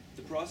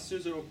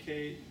processors are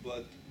okay,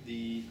 but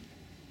the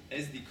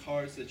SD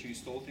cards that you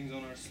install things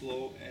on are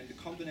slow, and the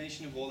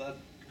combination of all that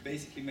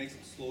basically makes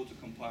it slow to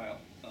compile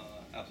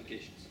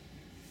applications.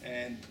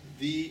 And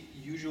the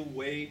usual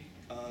way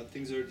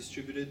things are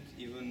distributed,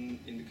 even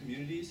in the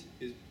communities,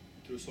 is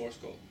through source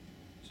code.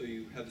 So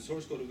you have the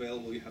source code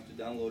available, you have to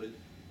download it,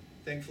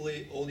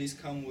 Thankfully, all these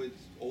come with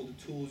all the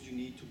tools you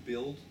need to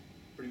build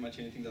pretty much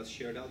anything that's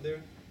shared out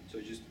there. So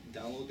you just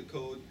download the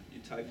code, you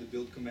type the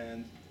build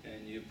command,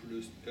 and you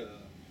produce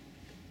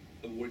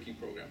a working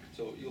program.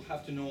 So you'll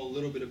have to know a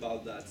little bit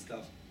about that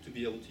stuff to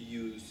be able to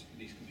use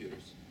these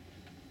computers.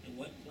 And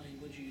what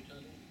language are you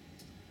talking?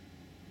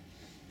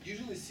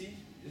 Usually C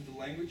is the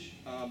language,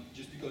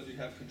 just because you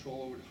have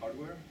control over the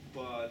hardware.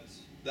 But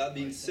that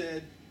being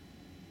said,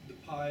 the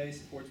Pi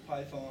supports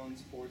Python,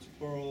 supports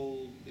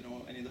Perl, you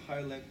know, any of the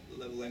higher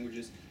level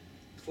languages.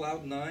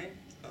 Cloud9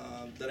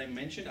 that I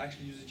mentioned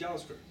actually uses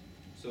JavaScript.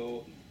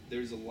 So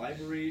there's a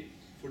library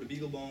for the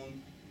BeagleBone,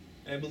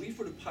 and I believe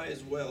for the Pi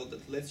as well,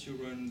 that lets you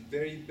run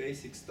very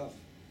basic stuff,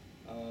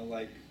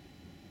 like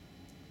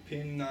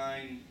pin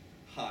 9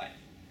 high,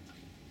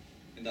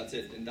 and that's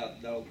it, and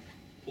that'll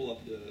pull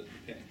up the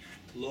pin.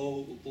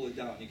 Low will pull it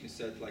down. You can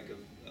set like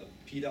a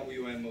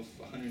PWM of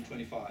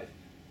 125,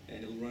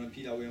 and it'll run a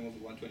PWM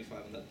of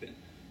 125 on that pin.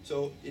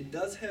 So it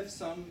does have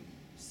some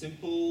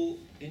simple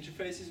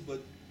interfaces,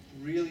 but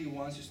really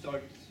once you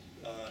start,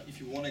 if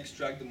you want to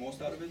extract the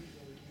most out of it,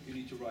 you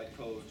need to write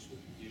code,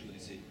 usually in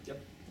C. Yep.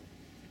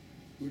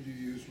 Would you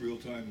use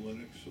real-time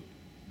Linux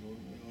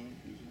normally on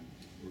it, do you think?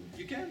 Or-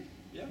 You can,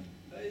 yeah.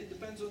 It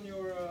depends on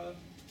your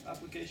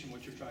application,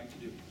 what you're trying to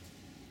do.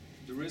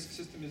 The RISC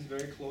system is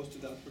very close to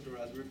that for the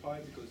Raspberry Pi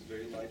because it's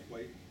very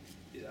lightweight.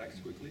 It acts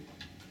quickly.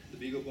 The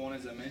BeagleBone,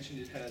 as I mentioned,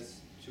 it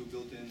has two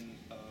built-in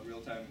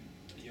real-time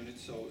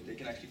units, so they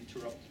can actually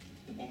interrupt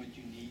the moment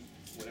you need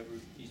whatever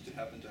needs to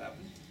happen.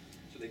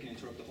 So they can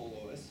interrupt the whole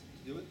OS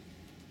to do it.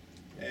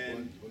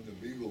 And When the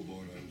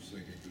BeagleBone, I was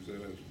thinking, because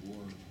that has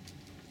more,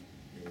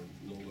 you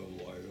know,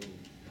 low-level I/O.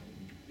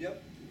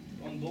 yep,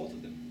 on both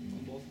of them,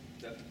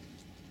 definitely.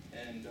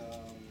 And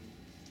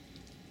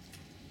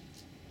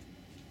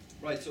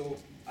right, so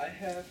I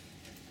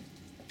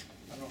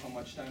don't know how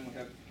much time we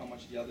have, how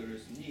much the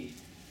others need,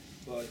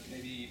 but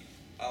maybe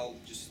I'll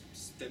just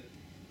step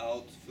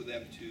out for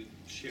them to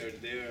share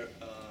their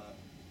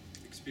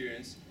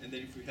experience, and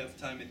then if we have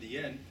time at the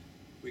end,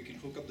 we can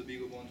hook up the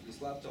BeagleBone to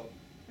this laptop,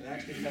 and I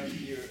actually have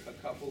here a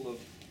couple of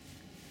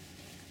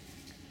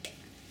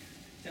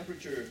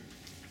temperature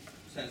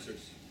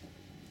sensors.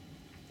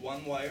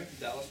 One wire,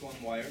 Dallas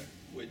one wire,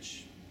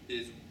 which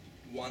is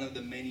one of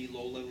the many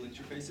low-level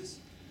interfaces.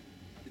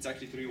 It's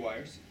actually 3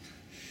 wires.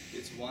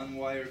 It's 1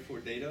 wire for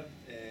data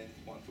and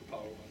 1 for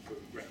power, 1 for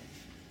ground.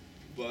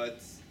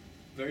 But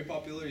very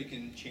popular. You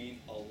can chain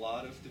a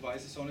lot of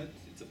devices on it.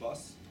 It's a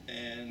bus,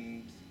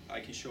 and I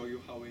can show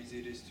you how easy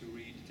it is to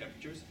read the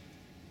temperatures.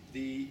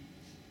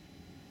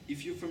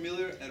 If you're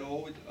familiar at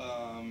all with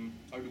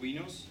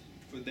Arduinos,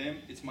 for them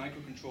it's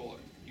microcontroller.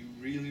 You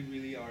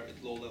really are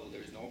at low level.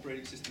 There's no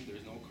operating system,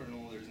 there's no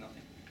kernel, there's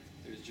nothing.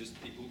 There's just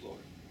the bootloader.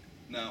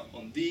 Now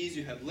on these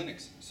you have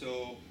Linux,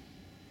 so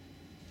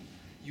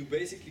you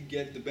basically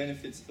get the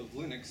benefits of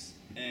Linux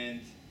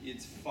and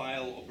its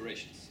file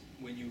operations.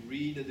 When you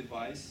read a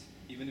device,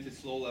 even if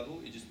it's low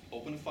level, you just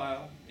open a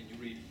file and you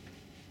read.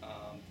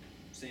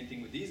 Same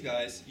thing with these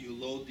guys. You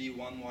load the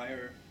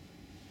 1-wire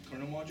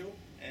kernel module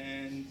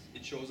and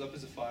it shows up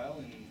as a file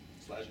in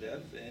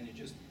 /dev, and you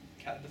just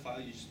cat the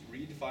file, you just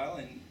read the file,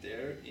 and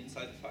there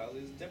inside the file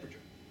is the temperature.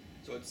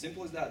 So it's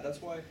simple as that.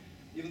 That's why,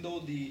 even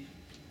though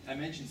I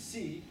mentioned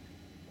C,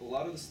 a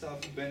lot of the stuff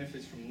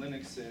benefits from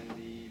Linux and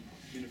the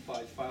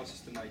unified file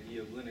system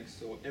idea of Linux,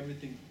 so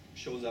everything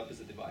shows up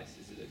as a device.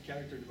 Is it a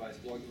character device,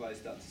 block device,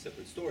 that's a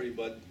separate story,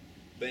 but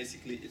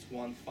basically it's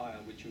one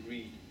file which you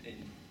read and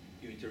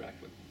you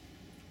interact with.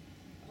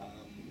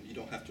 You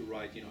don't have to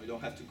write, you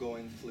don't have to go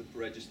and flip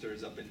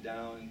registers up and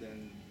down and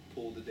then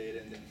pull the data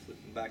and then flip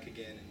them back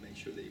again and make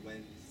sure they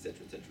went,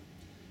 etc., etc.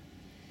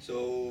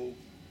 So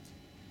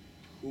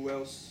who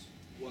else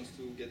wants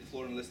to get the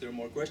floor unless there are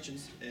more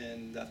questions?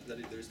 And after that,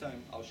 if there's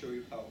time, I'll show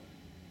you how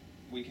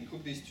we can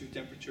hook these two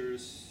temperature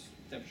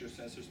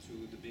sensors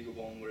to the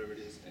BeagleBone, wherever it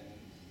is, and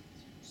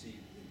see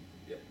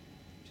the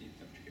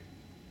temperature here.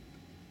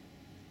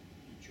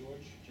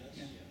 George, Jess?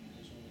 Yeah.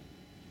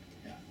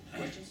 Yeah.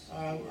 Questions?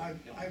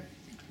 I've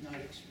not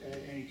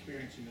any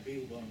experience in the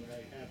BeagleBone, but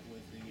I have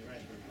with the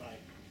Raspberry Pi.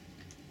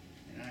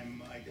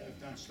 And I've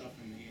done stuff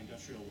in the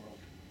industrial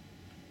world.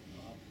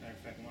 Matter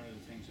of fact, one of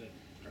the things that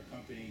our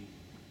company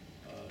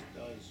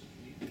does,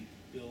 we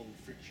build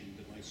friction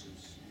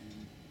devices,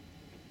 and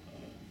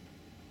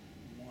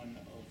one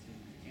of the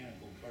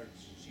mechanical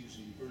parts is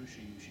using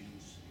burnishing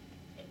machines.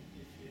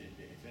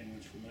 If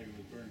anyone's familiar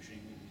with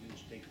burnishing, we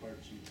just take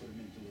parts and put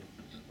them into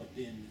a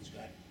bin that's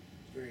got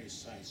various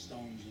size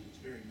stones, and it's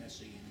very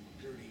messy and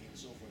dirty and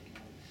so forth.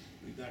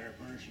 We've got our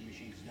burnishing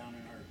machines down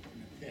in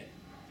the pit,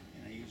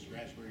 and I use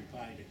Raspberry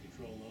Pi to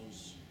control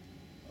those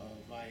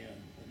via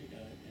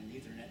an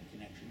Ethernet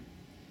connection.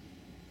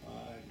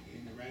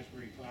 In the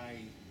Raspberry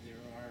Pi, there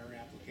are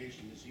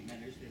applications, as you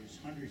mentioned, there's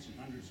hundreds and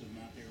hundreds of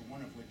them out there, one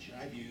of which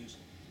I've used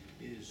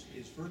is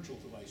virtual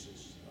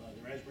devices.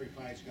 The Raspberry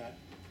Pi's got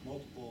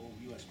multiple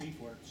USB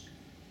ports.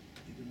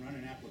 You can run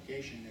an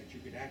application that you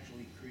could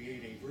actually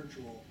create a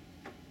virtual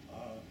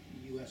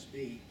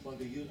USB,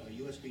 plug a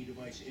USB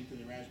device into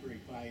the Raspberry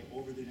Pi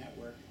over the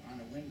network on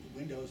a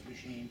Windows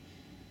machine,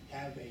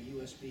 have a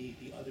USB at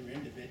the other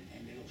end of it,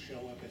 and it'll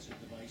show up as a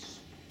device,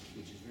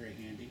 which is very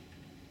handy.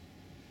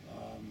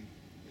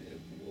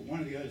 One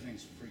of the other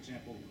things, for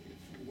example,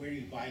 where do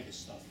you buy this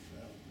stuff?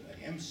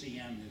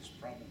 MCM is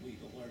probably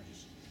the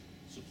largest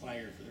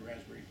supplier for the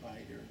Raspberry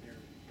Pi.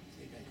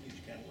 They've got huge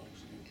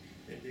catalogs.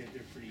 And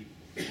they're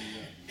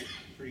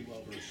pretty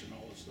well versed in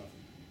all this stuff.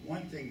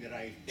 One thing that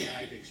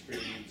I've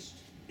experienced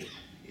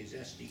is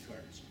SD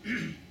cards.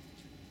 You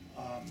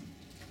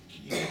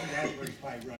get the Raspberry Pi running.